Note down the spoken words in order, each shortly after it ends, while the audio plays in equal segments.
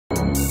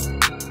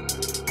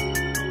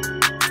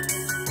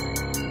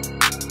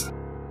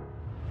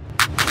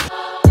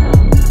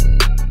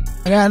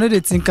I know they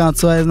think I'm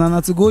twice now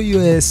to go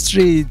US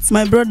straight.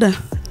 My brother,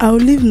 I will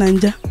leave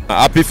Nigeria.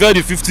 I prefer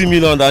the 50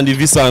 million than the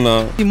visa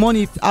now. The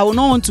money, I will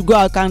not want to go,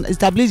 I can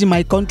establish in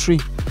my country.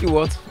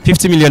 What?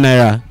 50 million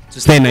naira to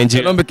stay in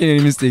Nigeria. You're not making any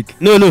mistake.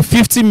 No,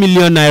 50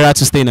 million naira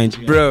to stay in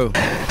Nigeria. Bro.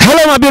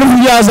 Hello, my beautiful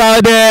viewers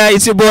out there.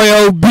 It's your boy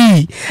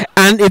LB,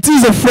 and it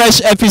is a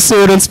fresh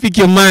episode on Speak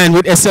Your Mind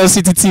with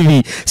Xcelcity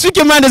TV. Speak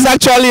Your Mind is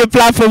actually a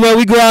platform where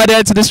we go out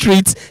there to the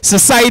streets,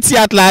 society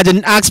at large,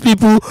 and ask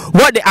people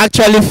what they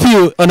actually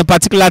feel on a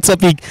particular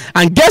topic.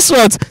 And guess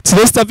what?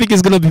 Today's topic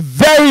is going to be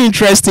very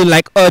interesting,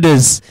 like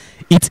others.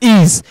 It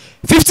is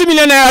 50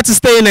 million naira to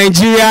stay in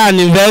Nigeria and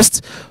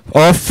invest,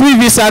 or free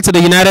visa to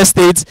the United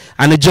States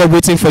and a job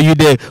waiting for you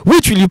there.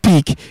 Which will you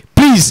pick?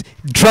 Please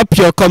drop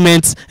your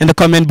comments in the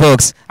comment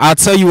box. I'll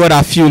tell you what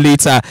I feel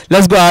later.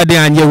 Let's go out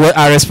there and hear what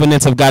our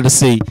respondents have got to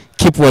say.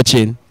 Keep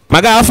watching.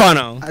 My guy, how far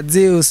now?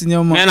 Adeo,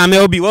 senior man. Man, I'm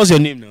LB. What's your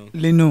name now?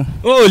 Lino.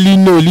 Oh,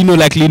 Lino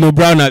like Lino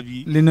Brown,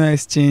 Abi. Lino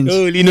Exchange.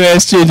 Oh, Lino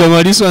Exchange.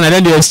 This one, and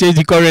then they exchange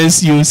the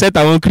currency. You set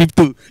our own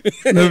crypto.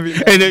 I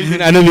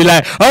know be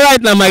like. All right,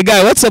 now, my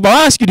guy, what's up?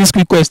 I'll ask you this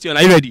quick question.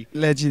 Are you ready?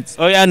 Legit.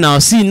 Oh, yeah, now.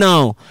 See,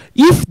 now,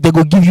 if they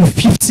go give you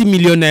 50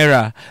 million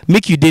naira,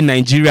 make you in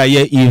Nigeria,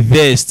 yeah,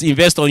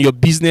 invest on your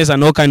business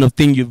and all kind of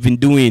thing you've been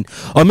doing.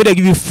 Or maybe they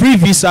give you free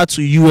visa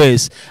to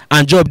US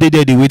and job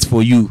they wait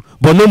for you.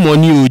 But no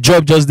money,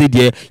 job just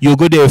there. You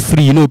go there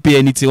free, you don't pay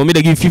anything. Or maybe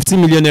they give you 50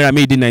 million naira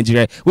made in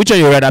Nigeria. Which one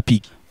you rather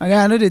pick? My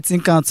guy, I know they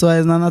think I'm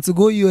twice now to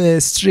go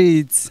US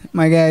straight.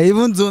 My guy,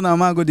 even though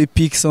I'm go they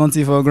pick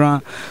something for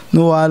ground.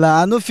 No,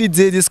 I know if you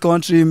did this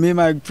country, me,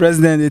 my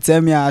president, they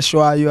tell me I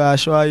assure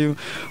you.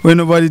 When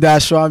nobody that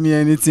assure me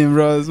anything,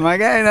 bros. My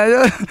guy,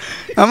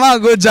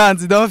 I'm go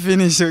chance, don't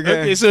finish,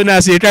 okay? So now,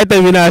 so you try to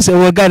tell me now, I say,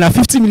 well, guy, now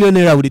 50 million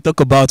naira would they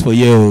talk about for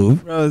you?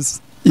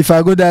 Bros. If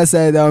I go that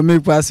side, I'll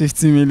make past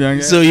 50 million.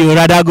 Guys. So you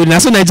rather go now?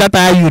 So Nigeria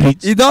tire you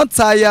rich? It don't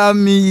tire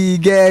me,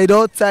 girl. It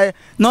don't tire.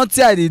 Not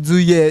tire they do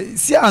yet.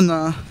 See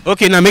now.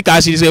 Okay, now make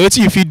us say what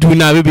if you do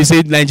now? Maybe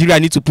say Nigeria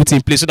need to put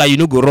in place so that you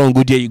no go wrong.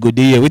 Go there, you go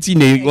there. What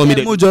you want me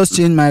to? We just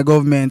change my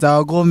government.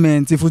 Our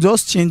government. If we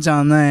just change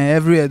and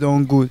everywhere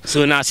don't good.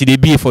 So now see they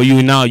be for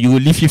you now. You will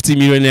leave 50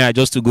 million naira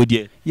just to go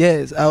there.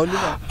 Yes, I will leave.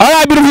 All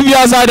right, beautiful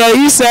viewers out there.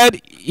 He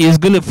said he's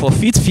gonna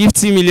forfeit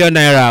 50 million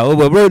naira. Oh,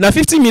 but bro, now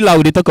 50 million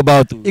would they talk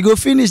about? He go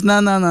finish.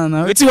 No.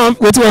 What you want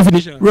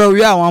finish? Bro,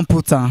 we are one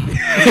putter. All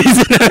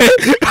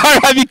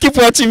right, we keep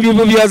watching,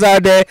 beautiful viewers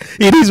out there.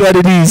 It is what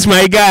it is,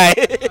 my guy.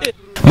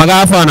 My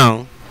guy, for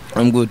now.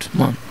 I'm good,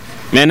 man.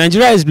 Man,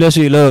 Nigeria is blessed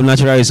with a lot of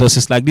natural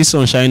resources like this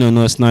sun shining on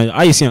us now.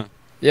 How you seeing?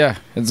 Yeah,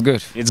 it's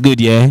good. It's good,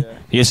 yeah?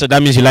 Yeah, so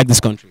that means you like this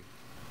country.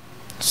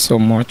 So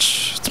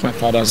much. It's my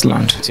father's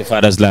land. It's your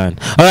father's land.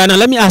 All right, now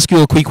let me ask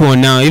you a quick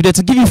one now. If they're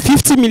to give you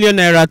 50 million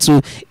naira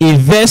to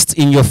invest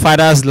in your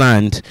father's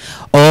land,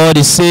 or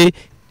they say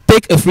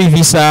take a free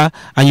visa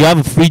and you have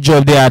a free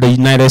job there at the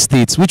United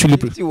States, which will you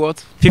prefer? What?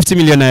 50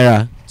 million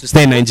naira to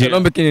stay in Nigeria. You're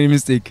not making any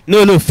mistake.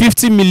 No,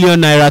 50 million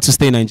naira to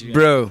stay in Nigeria.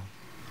 Bro,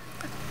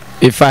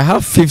 if I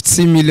have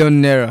 50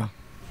 million naira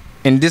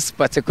in this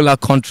particular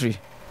country,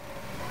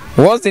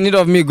 what's the need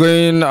of me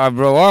going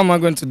abroad? What am I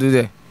going to do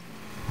there?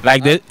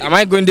 Like that? Am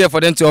I going there for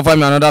them to offer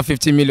me another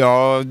 50 million?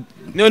 Or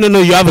No,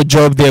 you have a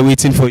job there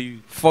waiting for you.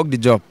 Fuck the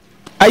job.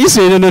 Are you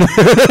saying no?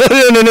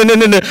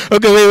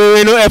 Okay,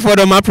 wait, no effort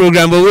on my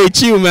program, but wait,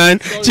 chill, man.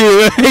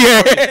 Chill.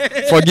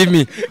 Yeah. Forgive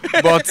me,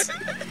 but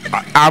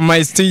I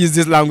might still use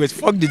this language.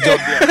 Fuck the job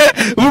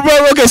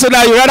there. Okay, so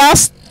now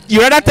you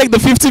rather take the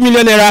 50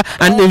 million naira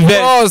and invest?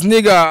 Of course,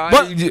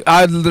 nigga.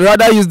 I'd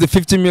rather use the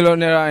 50 million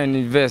naira and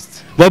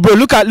invest. But bro,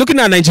 looking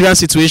at Nigerian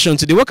situation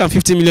today, what can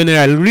 50 million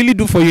naira really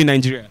do for you in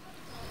Nigeria?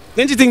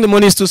 Don't you think the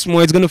money is too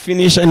small? It's going to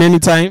finish at any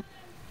time?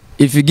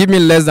 If you give me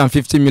less than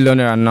 50 million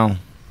naira now,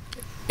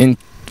 in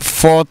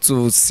 4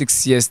 to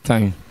 6 years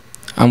time,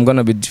 I'm going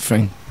to be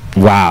different.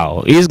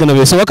 Wow. It's going to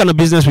be. So what kind of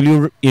business will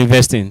you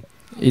invest in?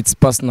 It's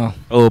personal.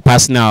 Oh,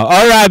 personal.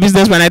 All right,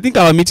 businessman. I think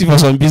I'll meet you for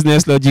some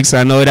business logics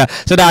and all that.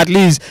 So that at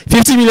least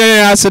 50 million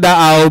naira so that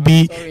I'll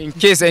be... So in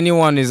case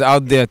anyone is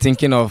out there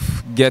thinking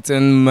of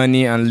getting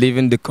money and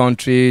leaving the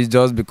country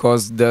just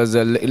because there's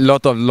a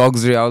lot of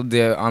luxury out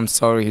there, I'm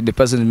sorry. The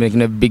person is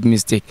making a big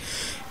mistake.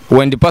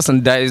 When the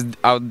person dies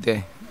out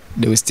there,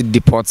 they will still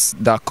deport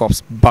that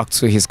corpse back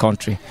to his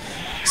country.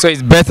 So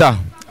it's better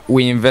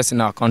we invest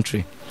in our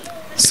country.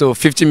 So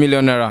 50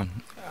 million naira,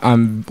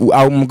 I'm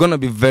going to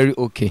be very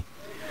okay.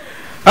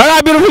 All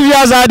right, beautiful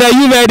viewers out there,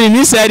 you heard him.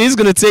 He said he's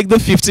going to take the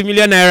 50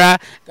 million naira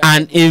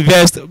and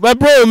invest. But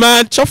bro,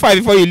 man, chop 5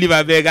 before you leave,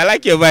 I beg. I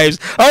like your vibes.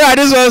 All right,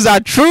 these ones are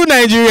true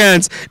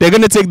Nigerians. They're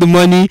going to take the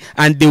money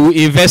and they will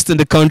invest in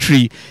the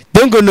country.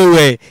 Don't go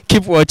nowhere.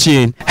 Keep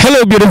watching.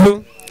 Hello,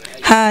 beautiful.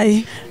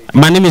 Hi.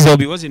 My name is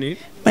Obi. What's your name?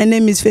 My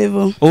name is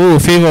Favor. Oh,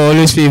 Favor,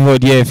 always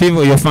favored. Yeah,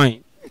 Favor, you're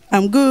fine.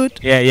 I'm good.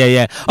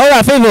 Yeah. All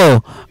right,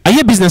 Favor, are you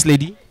a business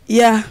lady?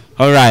 Yeah.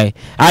 All right.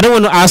 I don't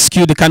want to ask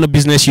you the kind of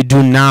business you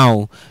do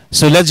now.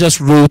 So let's just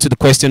roll to the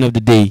question of the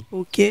day.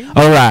 Okay.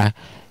 All right.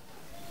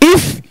 If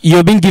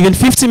you're being given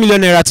 50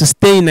 million naira to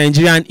stay in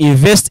Nigeria and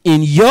invest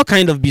in your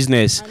kind of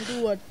business. And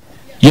do what?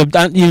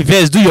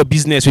 Do your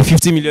business with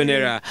 50 million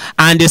naira.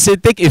 And they say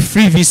take a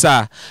free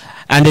visa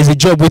and there's a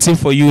job waiting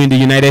for you in the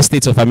United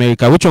States of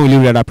America. Which one will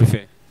you rather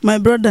prefer? My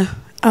brother,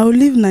 I will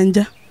leave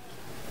Nigeria.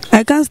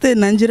 I can't stay in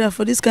Nigeria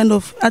for this kind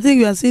of. I think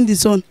you are seeing the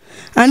sun,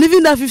 and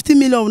even that 50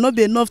 million will not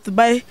be enough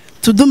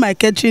to do my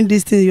catering.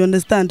 This thing, you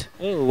understand?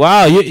 Oh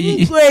wow!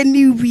 You go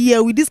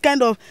anywhere with this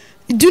kind of.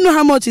 Do you know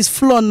how much is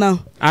flour now?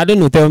 I don't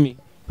know. Tell me.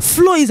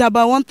 Flour is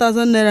about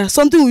 1,000 naira.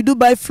 Something we do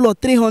buy flour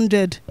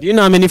 300. Do you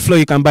know how many flour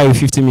you can buy with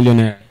 50 million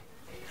naira?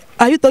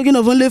 Are you talking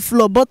of only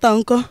flour, butter,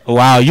 uncle?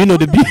 Wow, you know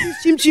the big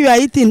chimchi you are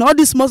eating, all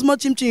these small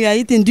chimchi you are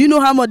eating. Do you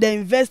know how much they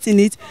invest in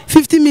it?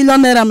 50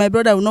 million naira, my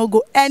brother, will not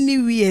go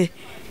anywhere.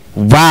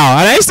 Wow,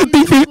 and I used to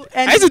think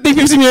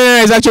 50 million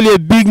naira is actually a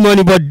big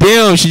money, but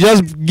damn, she's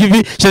just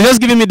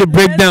giving me the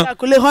breakdown.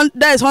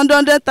 That is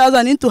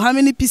 100,000 into how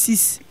many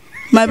pieces,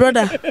 my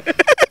brother?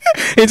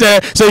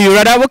 So you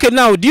rather okay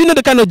now? Do you know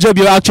the kind of job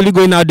you're actually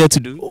going out there to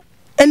do?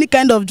 Any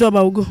kind of job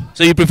I will go.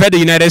 So you prefer the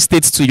United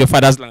States to your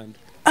father's land?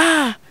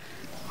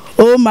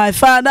 Oh, my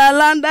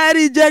fatherland, I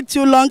reject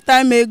you long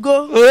time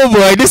ago. Oh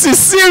boy, this is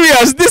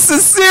serious. This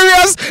is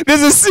serious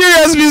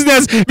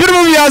business.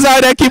 Beautiful viewers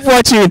out there, keep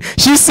watching.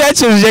 She said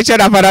she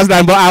rejected her father's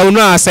land, but I will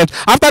not accept.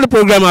 After the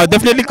program, I'll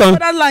definitely come.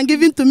 Father's land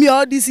given to me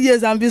all these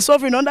years and been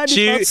suffering under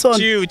the hot sun.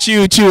 Chill.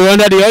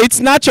 It's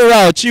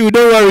natural. Chill,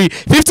 don't worry.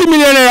 50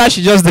 million naira,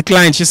 she just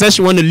declined. She said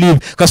she want to leave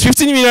because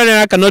 15 million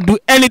naira cannot do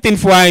anything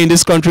for her in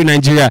this country,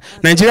 Nigeria.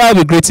 Nigeria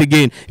will be great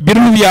again.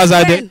 Beautiful viewers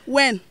out there.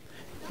 When?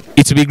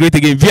 It will be great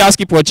again. Viewers,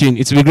 keep watching.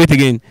 It will be great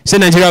again. Say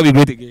Nigeria will be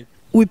great again.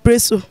 We pray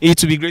so. It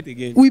will be great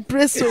again. We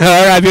pray so.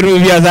 All right, beautiful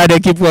viewers out there,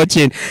 keep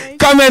watching.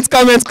 Comments.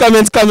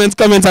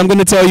 I'm going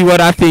to tell you what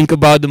I think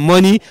about the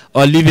money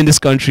or leaving this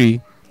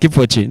country. Keep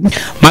watching.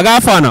 My guy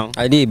for now.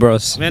 I did,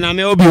 bros. Man, I'm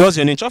Obi. What's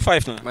your name? Top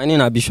 5 now. My name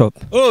is Bishop.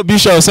 Oh,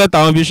 Bishop. Set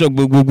down Bishop.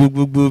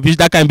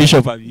 That kind of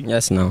Bishop, have you?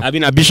 Yes, now. I've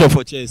been a Bishop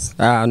for chess.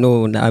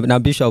 No, I'm a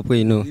Bishop,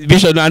 you know.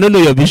 Bishop, no, I don't know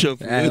your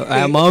Bishop. I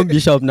am my own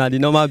Bishop now, the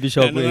normal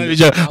Bishop.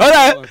 All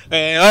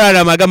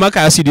right, my guy, I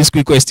can ask you this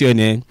quick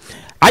question.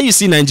 How you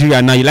see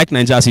Nigeria now? You like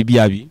Nigeria as a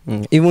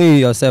BRB? Even you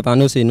yourself, I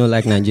know say you don't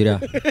like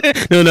Nigeria.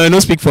 No, don't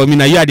speak for me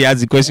now. You are the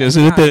ask the question.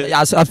 So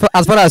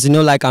as far as you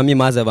know, like me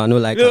myself, I know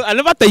like. No, I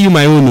never tell you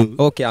my own.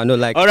 Okay, I know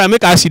like. All right,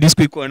 make I ask you this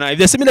quick one now. If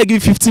they say me they give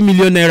you 50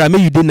 million naira,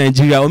 may you do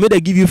Nigeria, or may they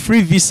give you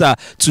free visa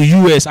to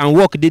US and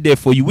work there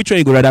for you, which one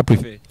you go rather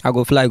prefer? I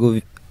go fly go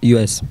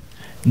US.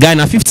 Guy,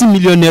 now 50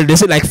 million naira, they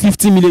say like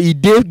 50 million.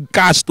 If they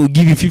cash to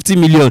give you 50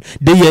 million,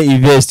 they here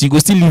invest. You go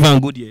still live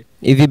and go there.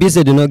 If you be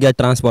say do not get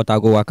transport, I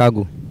go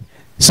Wakago.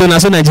 So now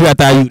Nigeria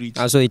tire you rich.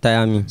 And so it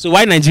tire me. So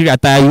why Nigeria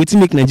tire you? What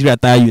make Nigeria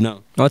tire you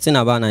now? Nothing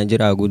about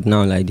Nigeria good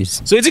now like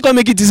this. So it can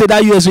make it to say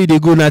that US where they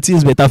go now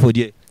things better for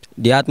there.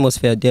 The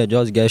atmosphere there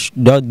just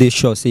they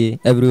sure say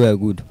everywhere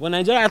good. Well,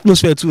 Nigeria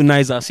atmosphere too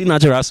nice. I see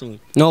natural sun.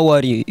 No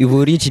worry, if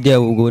we reach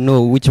there we go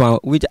know which one.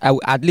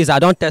 At least I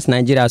don't test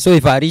Nigeria. So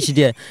if I reach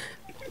there,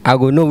 I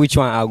go know which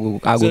one I go.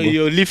 So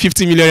you leave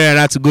 50 million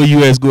naira to go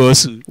US go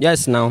also.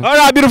 Yes, now. All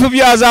right, beautiful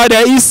viewers out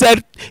there. He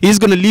said he's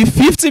gonna leave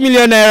 50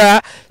 million naira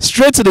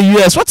straight to the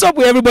US. What's up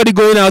with everybody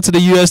going out to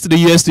the US,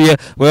 to here?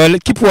 Well,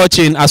 keep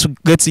watching as we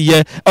get to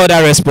hear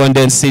other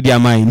respondents say their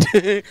mind.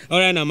 All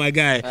right, now my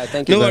guy.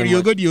 Thank you. No worry,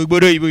 you're good. You're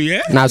good,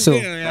 yeah. Now so.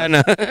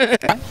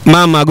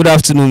 Mama, good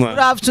afternoon, ma. Good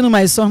afternoon,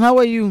 my son. How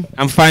are you?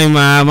 I'm fine,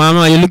 ma.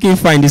 Mama, you're looking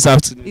fine this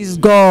afternoon. It's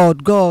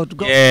God.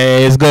 Yeah,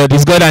 it's God.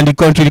 It's God and the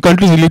country. The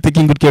country is really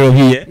taking good care of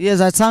you, yeah.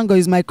 Yes, I thank God.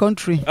 It's my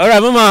country. All right,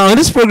 Mama. On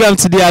this program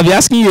today, I'll be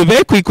asking you a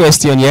very quick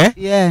question, yeah.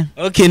 Yeah.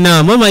 Okay,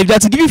 now, Mama, if you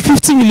had to give you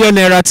 50 million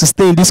naira to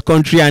stay in this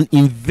country and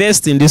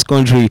invest in this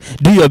country,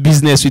 do your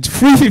business with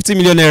free 50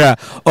 million naira,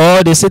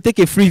 or they say take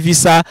a free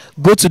visa,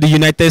 go to the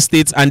United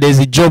States, and there's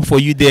a job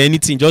for you there.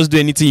 Anything, just do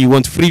anything you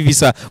want, free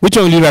visa. Which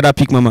one will you rather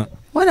pick, Mama?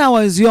 When I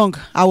was young,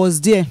 I was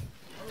there,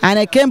 and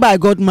I came back. I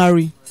got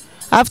married.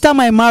 After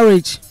my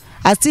marriage,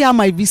 I still have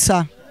my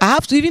visa. I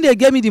have to, even they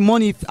gave me the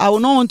money, if I will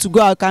not want to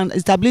go, I can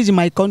establish in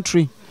my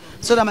country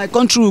so that my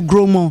country will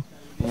grow more.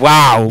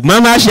 Wow,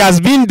 Mama, she has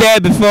been there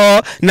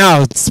before.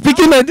 Now,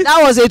 speaking of that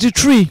was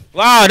 83.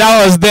 Wow,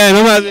 that was there.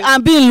 Mama.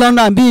 I'm being in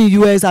London, I'm being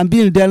in US, I'm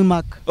being in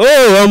Denmark.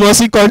 Oh, almost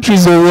see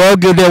countries, so we'll all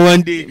go there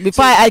one day.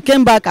 Before I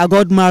came back, I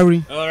got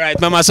married. All right,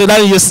 Mama, so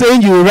that you're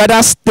saying you would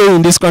rather stay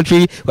in this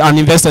country and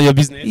invest on your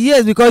business?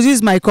 Yes, because this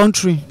is my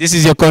country. This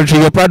is your country.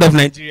 You're proud of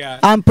Nigeria.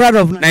 I'm proud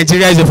of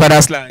Nigeria is your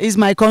father's land. It's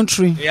my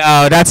country.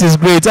 Yeah, that is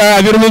great. All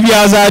right, beautiful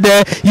viewers out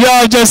there. You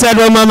all just said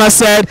what Mama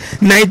said.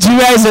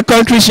 Nigeria is a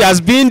country. She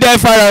has been there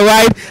for a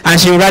while and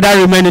she would rather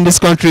remain in this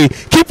country.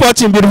 Keep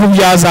watching, beautiful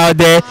viewers out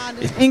there.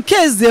 In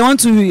case they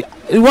want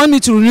me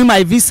to renew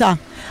my visa,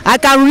 I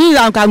can renew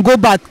and can go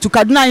back to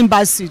Kaduna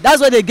Embassy.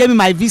 That's why they gave me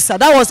my visa.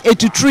 That was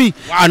 83.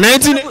 Wow,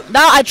 19.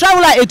 Now I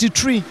travel at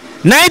 83.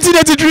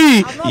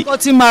 1983. I've not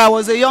gotten married. I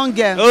was a young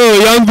girl. Oh,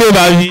 young babe,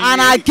 Abi.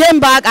 And I came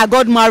back. I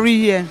got married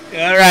here.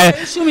 All right.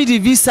 They issued me the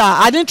visa.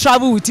 I didn't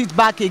travel with it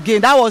back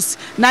again. That was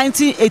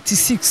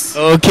 1986.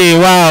 Okay,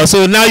 wow.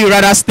 So now you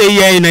rather stay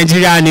here in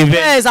Nigeria and invest?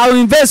 Yes, I will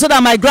invest so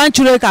that my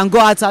grandchildren can go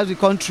outside the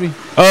country.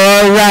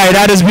 All right,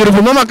 that is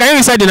beautiful. Mama, can you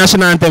recite the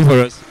national anthem for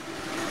us?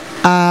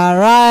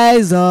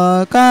 Arise,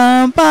 O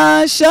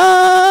compassion,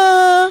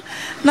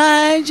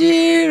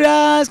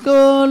 Nigeria's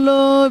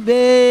Golobe,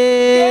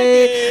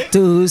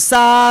 to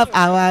serve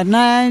our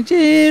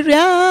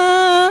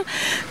Nigeria,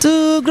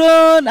 to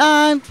grow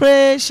and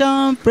praise.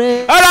 All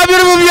right,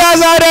 beautiful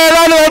viewers out there,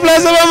 round of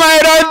applause for my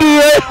don't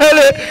do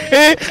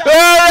it.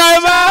 All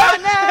right, man.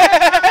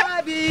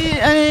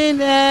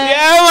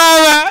 Yeah,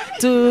 mama.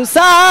 To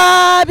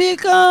serve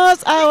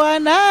because our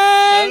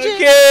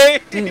Nigeria.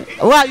 Okay.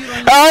 Why you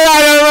All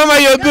right, mama,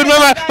 you're good,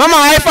 mama. Mama,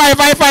 high five,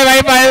 high five,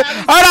 high five.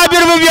 All right,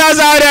 beautiful viewers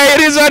out there,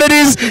 it is what it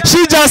is.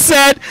 She just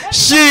said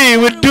she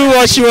would do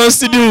what she wants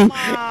to do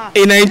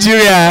in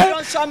Nigeria.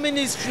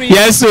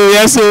 Yes, sir,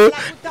 yes, sir.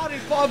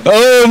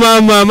 Oh,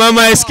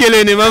 mama is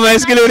killing it. Mama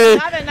is killing it.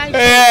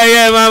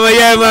 Yeah, mama,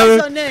 yeah,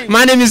 mama.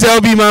 My name is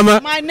LB, mama.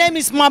 My name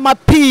is Mama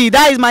P.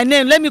 That is my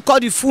name. Let me call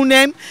the full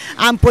name.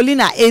 I'm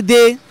Paulina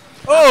Ede.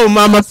 Oh,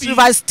 Mama P.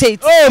 River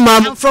State. Oh,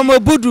 Mama. I'm from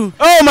Obudu.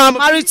 Oh, Mama.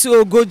 Married to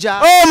Ogoja.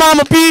 Oh,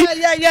 Mama P.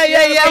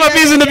 Yeah. Mama P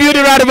is in the beauty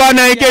right about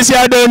now, in case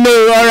you don't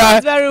know. All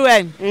right. Very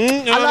well.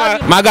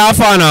 My guy, how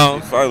far now?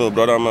 Fine,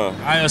 brother, man.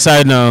 How your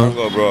side now?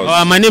 Go, bros.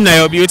 My name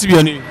now. What's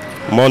your name?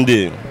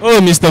 Monday. Oh,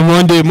 Mr.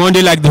 Monday.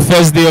 Monday like the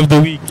first day of the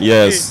week.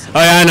 Yes.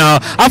 Oh, yeah, now.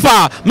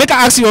 Alpha, make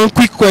I ask you one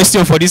quick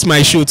question for this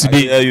my show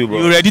today. I hear you, bro.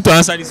 You ready to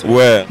answer this one?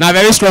 Where? Now,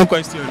 very strong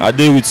question. I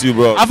deal with you,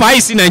 bro. Alpha, how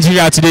you see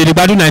Nigeria today? The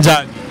Badu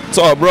Nigeria.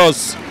 So,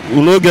 bros,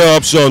 we no get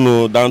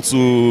option than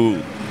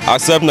to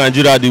accept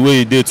Nigeria the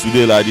way it did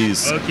today like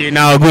this. Okay,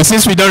 now go,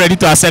 since we don't ready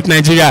to accept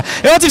Nigeria.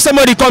 Hey, what if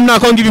somebody come now,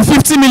 come give you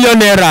 50 million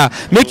naira,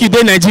 make you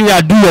dey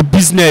Nigeria do your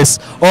business,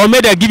 or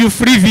may they give you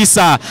free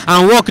visa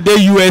and work there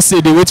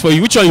USA, they wait for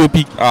you. Which one you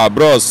pick?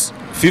 Bros,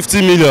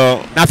 50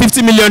 million. Now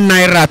 50 million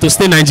naira to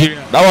stay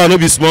Nigeria. That one no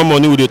be small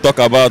money we dey talk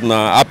about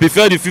now. I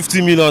prefer the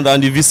 50 million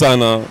than the visa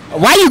now.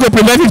 Why you go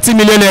prefer 50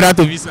 million naira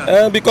to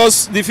visa?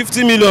 Because the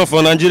 50 million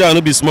for Nigeria no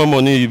be small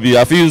money.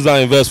 I fit use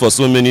that invest for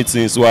so many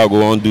things wey I go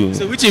wan do.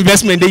 So which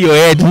investment dey your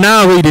head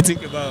now wey you dey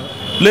think about?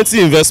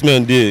 Plenty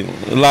investment dey,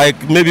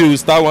 like maybe we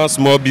start one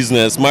small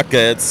business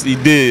market. E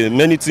dey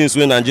many things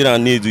wey Nigeria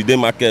need, we dey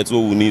market wey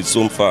we need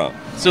so far.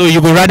 So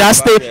you go rather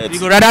stay,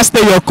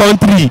 your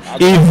country,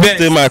 invest.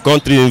 Stay my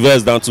country,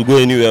 invest than to go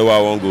anywhere where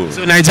I wan go.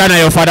 So Nigeria na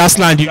your father's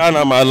land.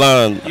 Nigeria my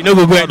land. You no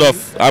go go.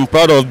 I'm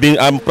proud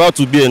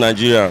to be a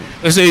Nigerian.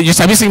 So you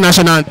sabi sing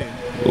national anthem?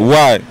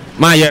 Why?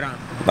 Ma yera.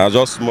 Na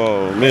just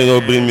small. May no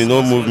bring me,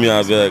 no move me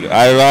abeg.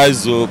 I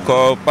rise to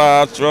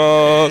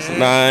compatriots,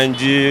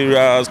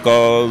 Nigeria's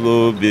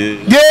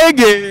Golobe,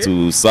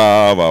 to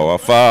serve our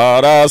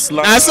father's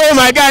land. And so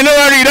my guy, no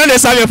worry, you don't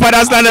serve your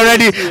father's land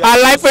already. I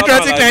like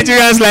patriotic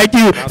Nigerians like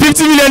you.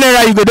 50 million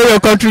naira, you go do your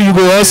country, you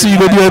go also, you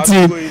go do your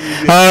team.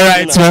 All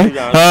right, man.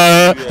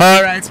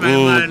 All right,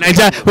 man.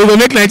 Nigeria, we will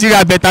make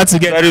Nigeria better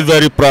together. Very,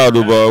 very proud,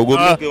 but we will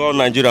make all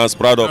Nigerians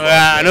proud of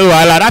us. No,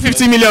 that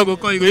 50 million go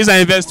come, you go use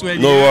and invest well.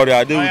 No worry,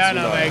 I do with you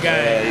now. My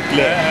guy.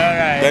 Clear.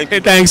 All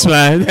right. Thanks,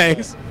 man.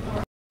 Thanks.